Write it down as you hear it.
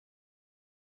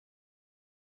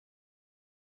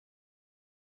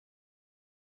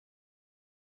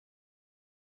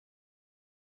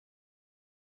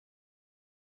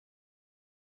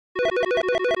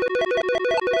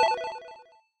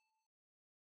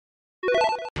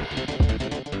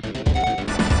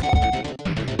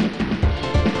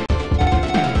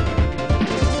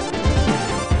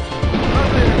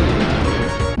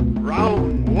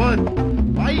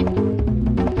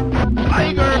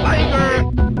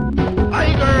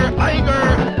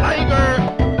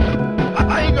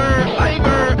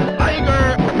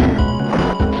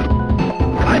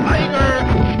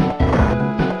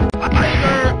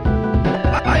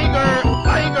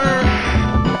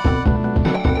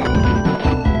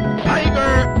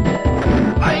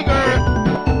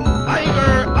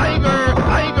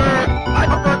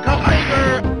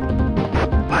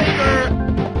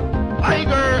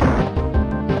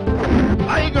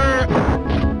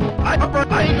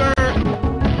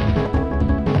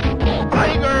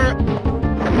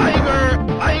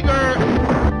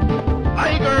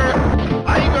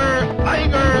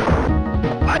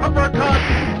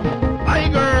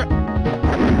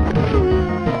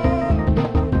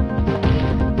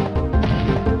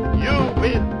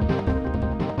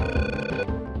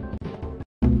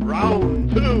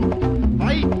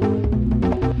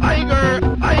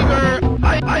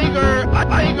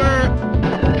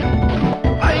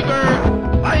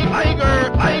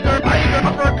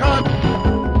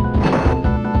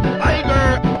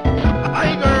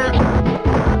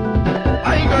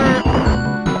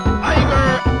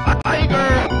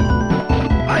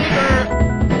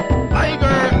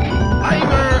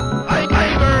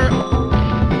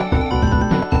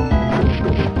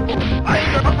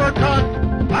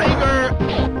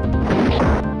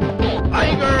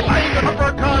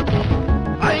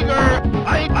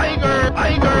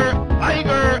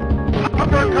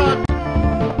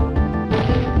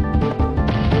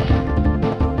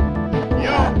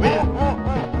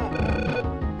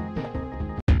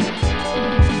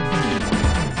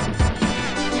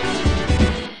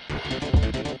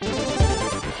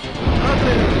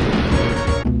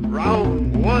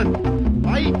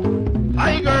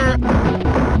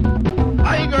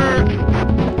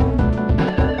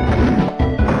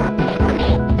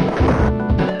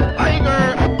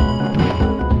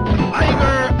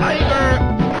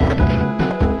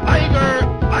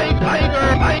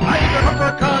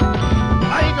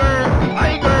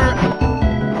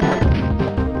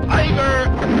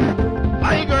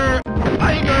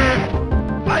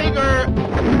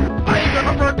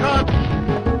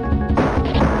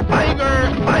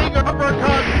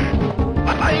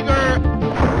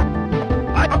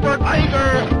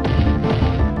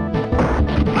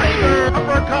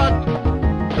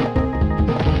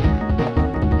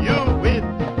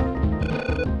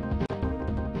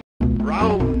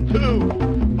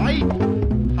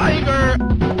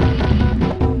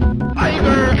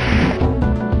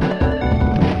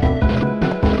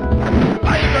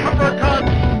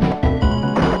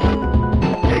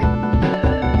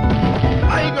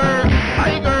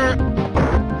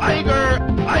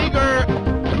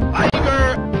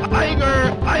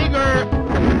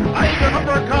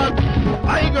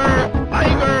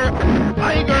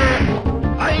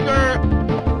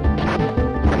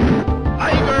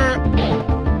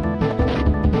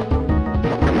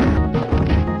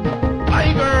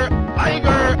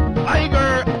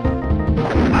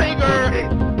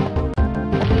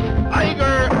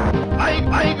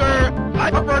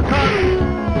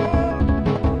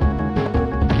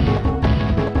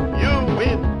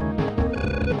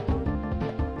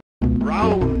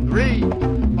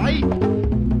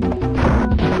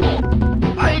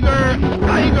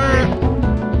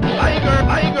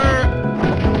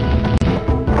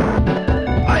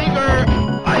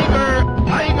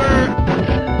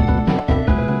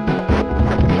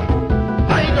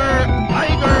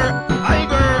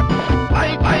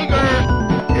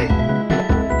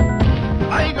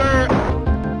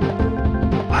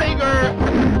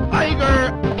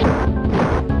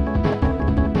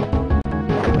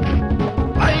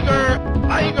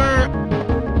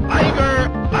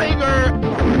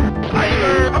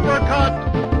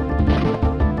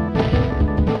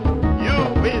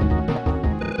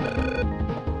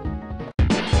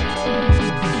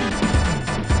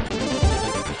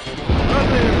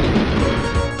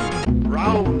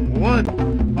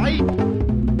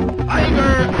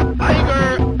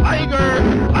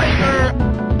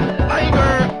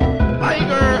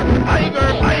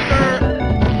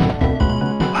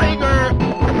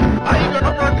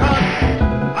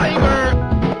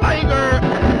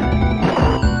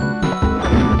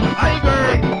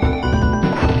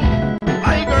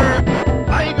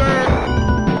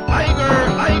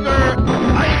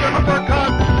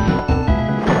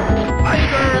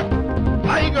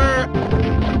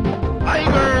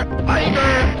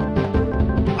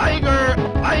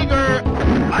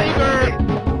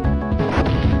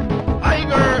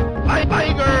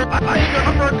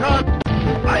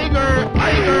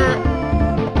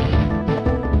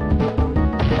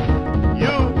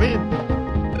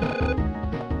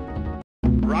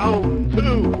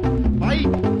two,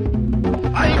 fight!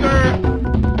 Tiger!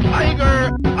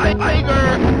 Tiger! Tiger!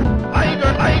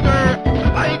 Tiger!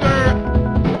 Tiger!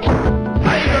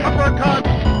 Tiger uppercut!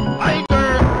 Tiger!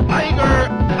 Tiger!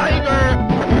 Tiger!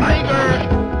 Tiger!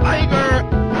 Tiger!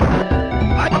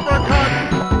 Uppercut!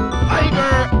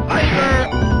 Tiger! Tiger!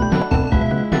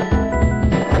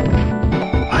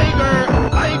 Tiger!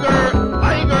 Tiger!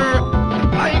 Tiger!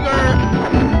 Tiger!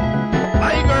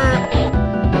 Tiger!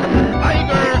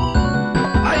 Tiger!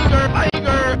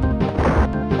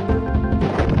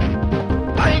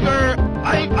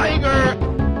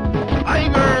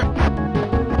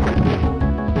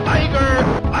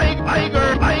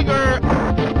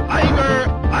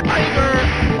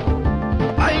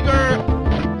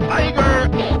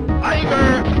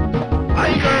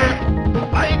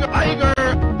 Tiger!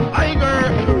 Tiger!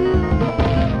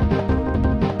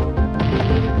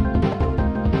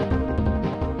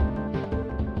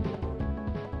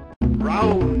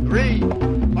 Round three,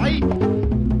 fight!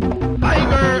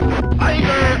 Tiger!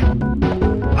 Tiger!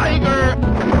 Tiger!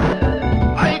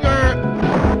 Tiger!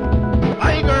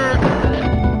 Tiger!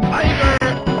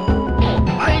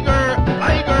 Tiger!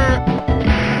 Tiger! Tiger!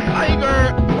 Tiger! Tiger!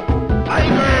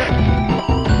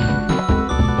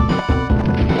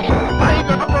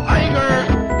 Tiger! Upper tiger!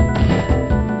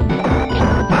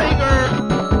 Tiger!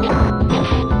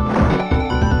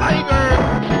 Tiger!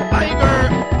 Tiger!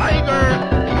 Tiger!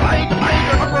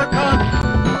 Tiger uppercut!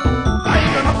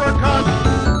 Tiger uppercut!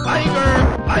 Tiger!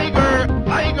 Tiger!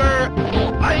 Tiger!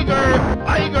 Tiger!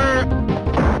 Tiger!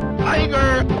 Tiger!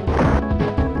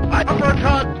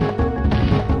 Uppercut!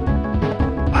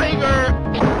 Tiger!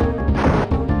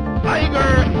 Tiger!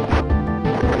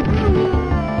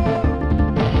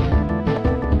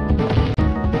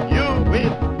 You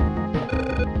win!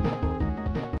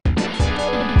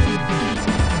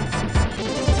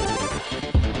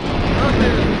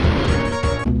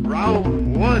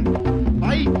 Round one,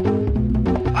 fight!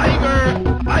 Tiger!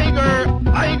 Tiger!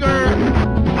 Tiger!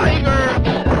 Tiger!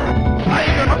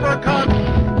 Tiger uppercut!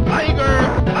 Tiger!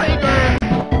 Tiger!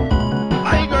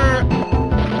 Tiger!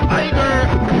 Tiger!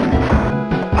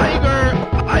 Tiger!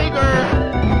 Tiger! Tiger!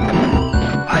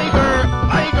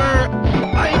 Tiger!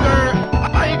 Tiger!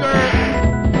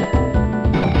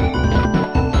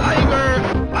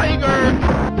 Tiger!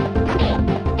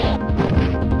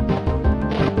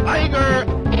 Tiger! Tiger!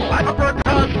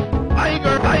 Uppercut!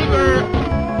 Tiger! Tiger!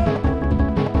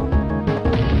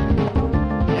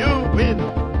 You win!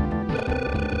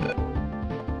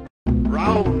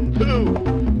 Round two,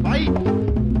 fight!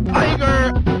 Tiger!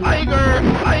 Tiger!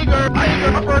 Tiger!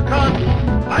 Tiger! Uppercut!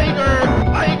 Tiger!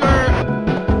 Tiger!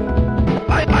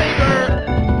 Tiger! Tiger!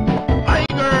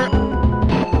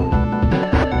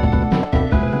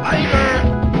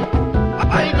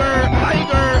 Tiger!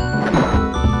 Tiger!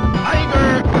 Tiger!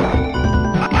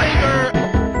 Tiger! Tiger!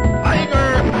 Tiger!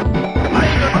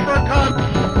 Tiger uppercut!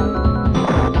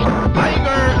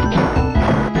 Tiger!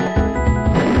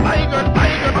 Tiger!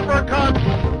 Tiger uppercut!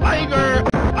 Tiger!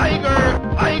 Tiger!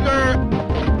 Tiger!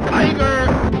 Tiger!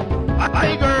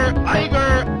 Tiger! Tiger!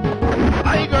 Tiger!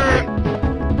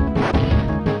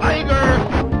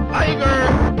 Tiger!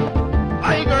 Tiger!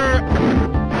 Tiger!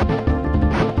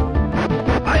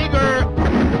 Tiger!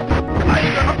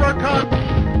 Tiger uppercut!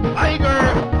 Tiger!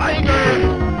 Tiger!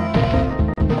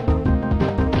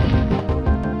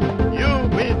 You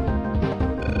win!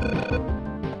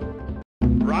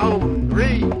 Round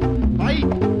three, fight!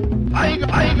 Tiger!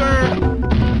 Tiger!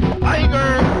 Tiger!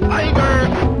 Tiger!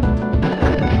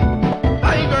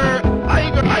 Tiger!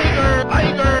 Tiger! Tiger!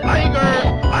 Tiger! Tiger!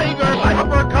 Tiger!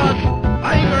 Uppercut!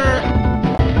 Tiger!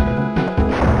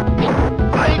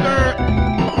 Tiger!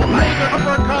 Tiger!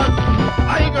 Uppercut!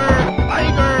 Tiger!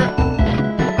 Tiger!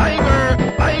 Tiger!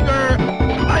 Tiger!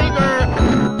 Tiger! Tiger!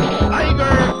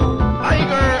 Tiger!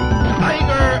 Tiger!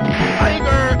 Tiger!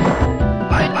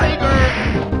 Tiger!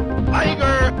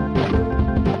 Tiger!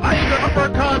 Tiger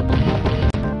uppercut!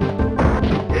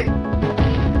 Tiger!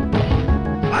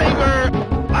 Tiger!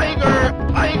 Tiger!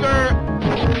 Tiger!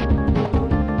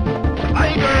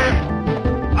 Tiger! Tiger!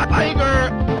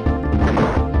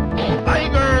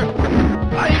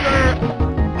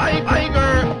 Tiger!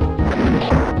 Tiger!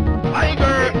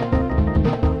 Tiger!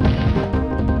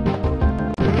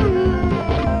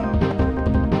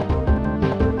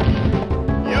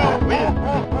 You win!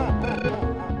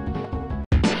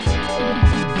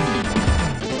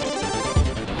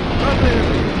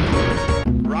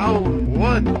 Round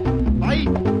one, fight!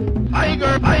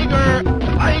 Tiger! Tiger!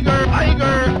 Tiger!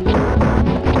 Tiger!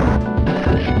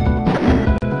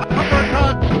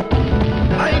 Uppercut!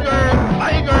 Tiger!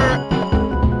 Tiger!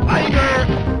 Tiger!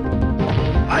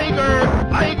 Tiger!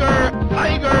 Tiger!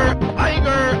 Tiger!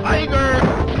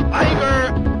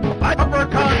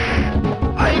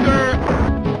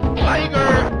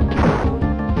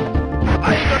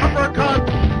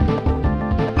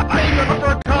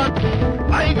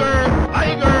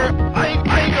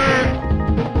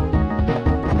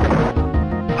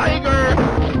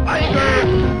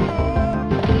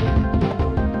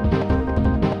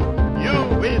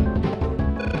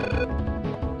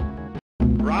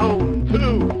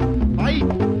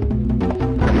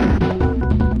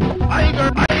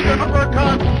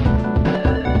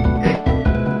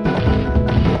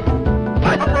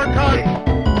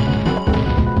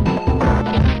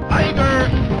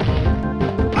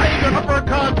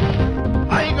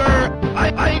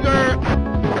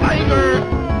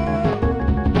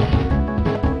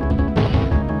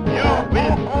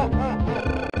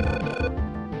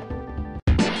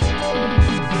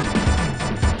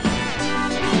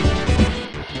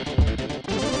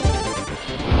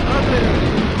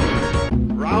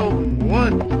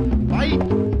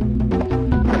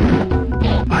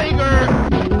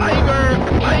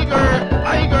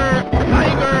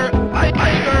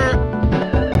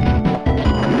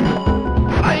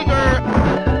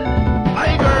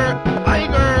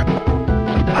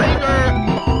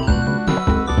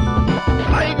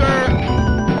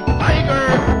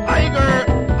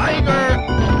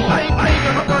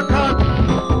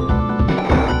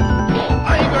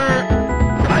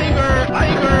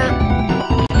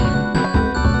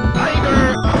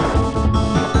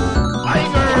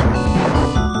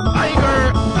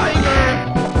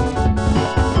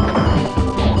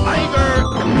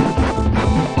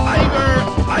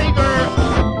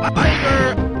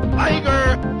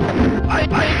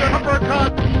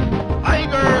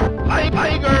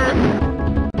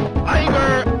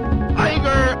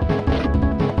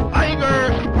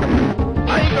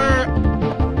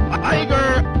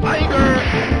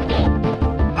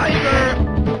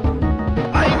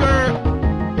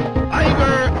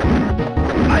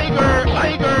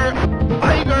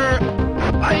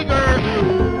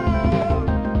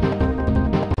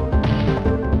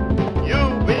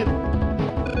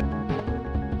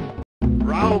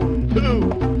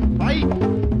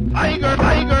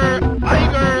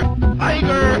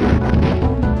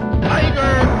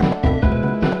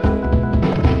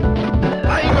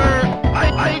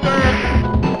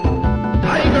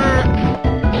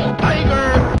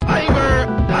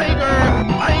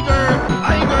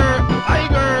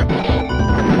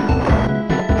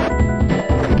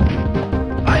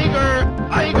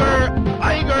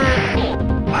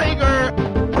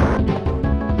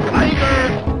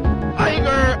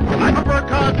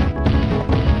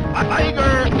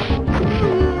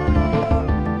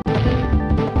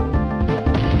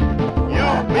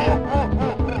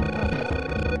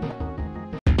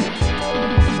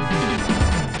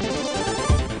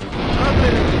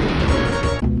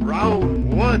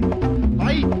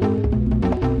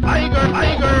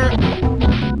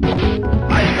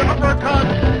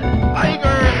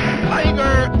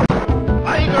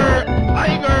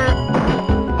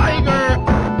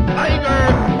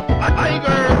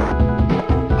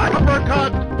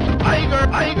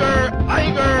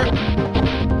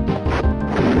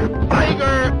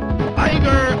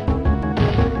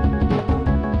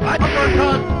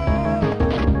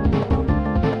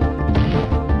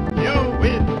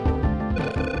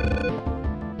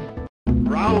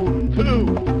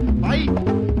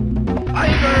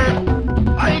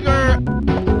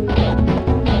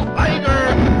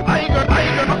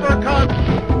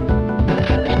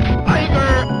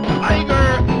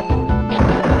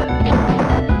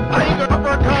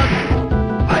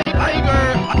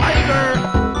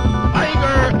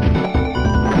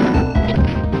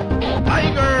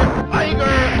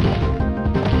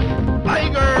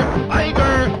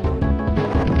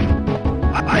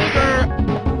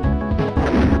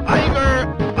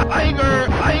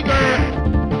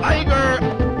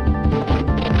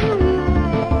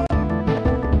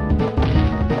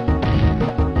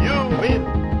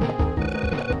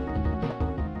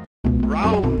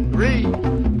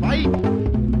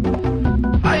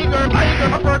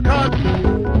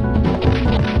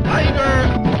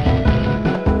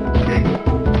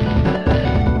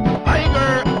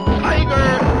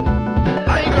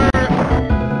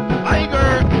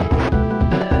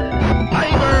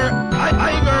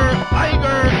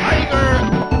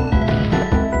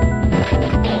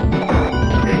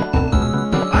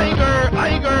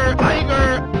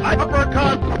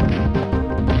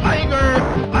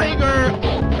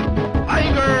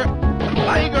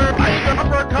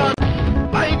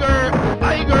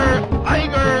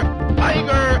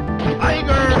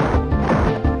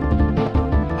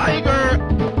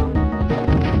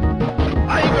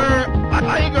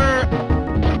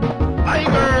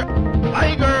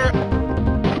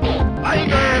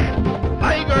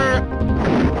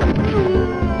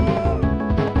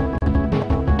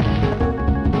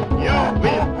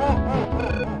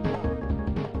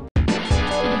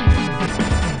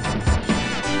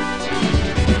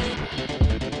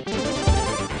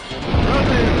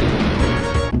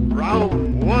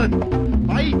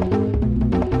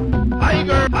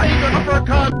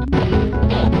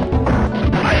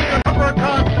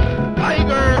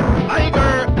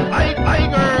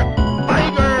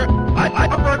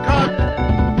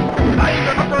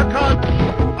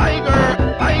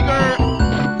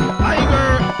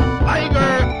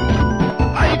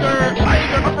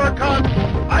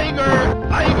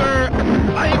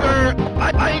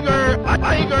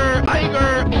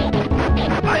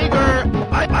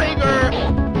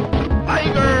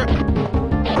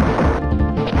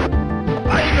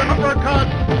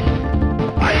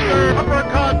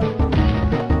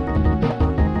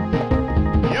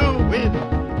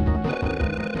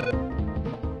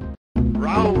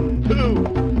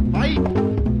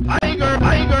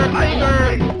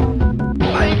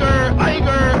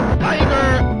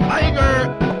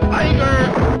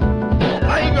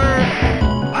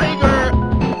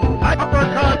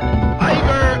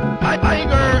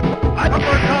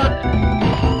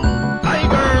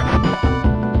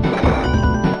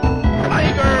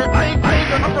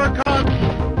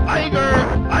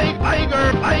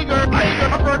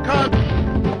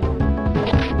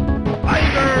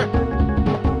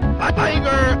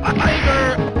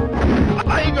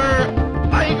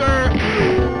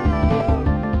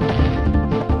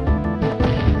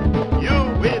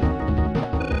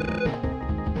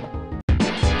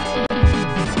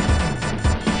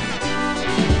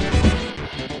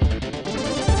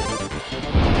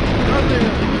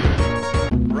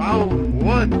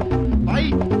 one,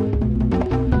 fight!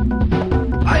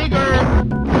 Tiger!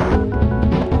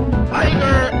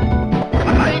 Tiger!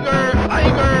 Tiger! Tiger!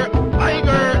 Tiger!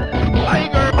 Tiger!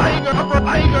 Tiger!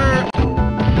 Tiger!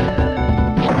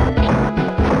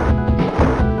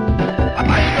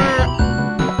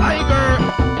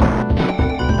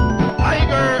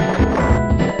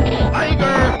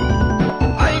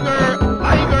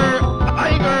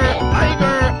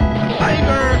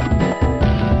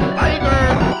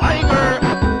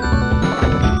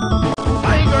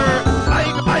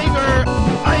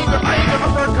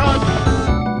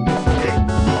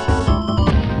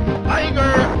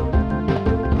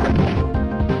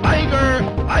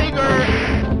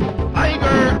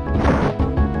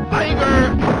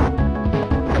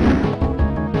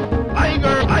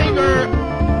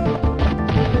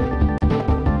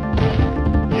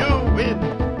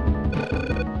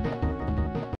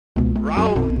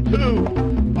 Round two,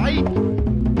 fight!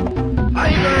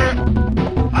 Tiger!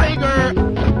 Tiger!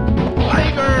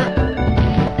 Tiger!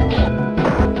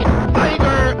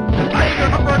 Tiger! Tiger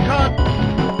uppercut!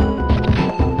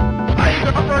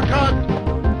 Tiger uppercut!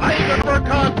 Tiger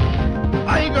uppercut!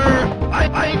 Tiger!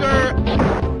 Tiger!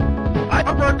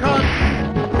 Uppercut!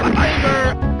 Tiger!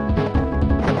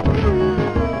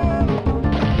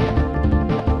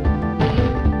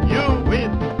 You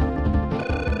win!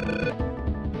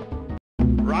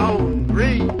 Round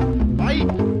three, fight!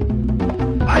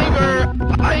 Tiger!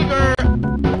 Tiger!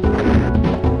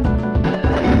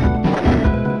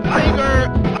 Tiger!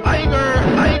 Tiger! Tiger!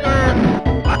 Tiger!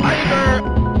 Tiger!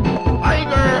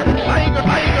 Tiger!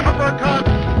 Tiger! Uppercut!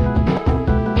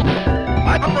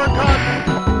 Uppercut!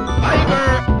 Tiger!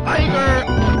 Tiger!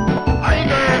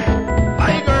 Tiger!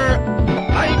 Tiger! Tiger!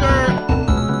 Tiger!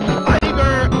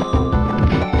 Tiger!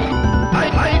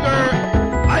 Tiger!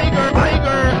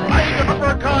 Tiger! Tiger!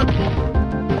 Uppercut!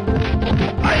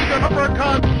 Tiger!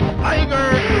 Uppercut! Tiger!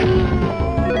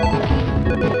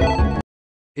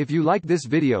 If you like this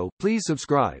video, please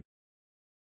subscribe.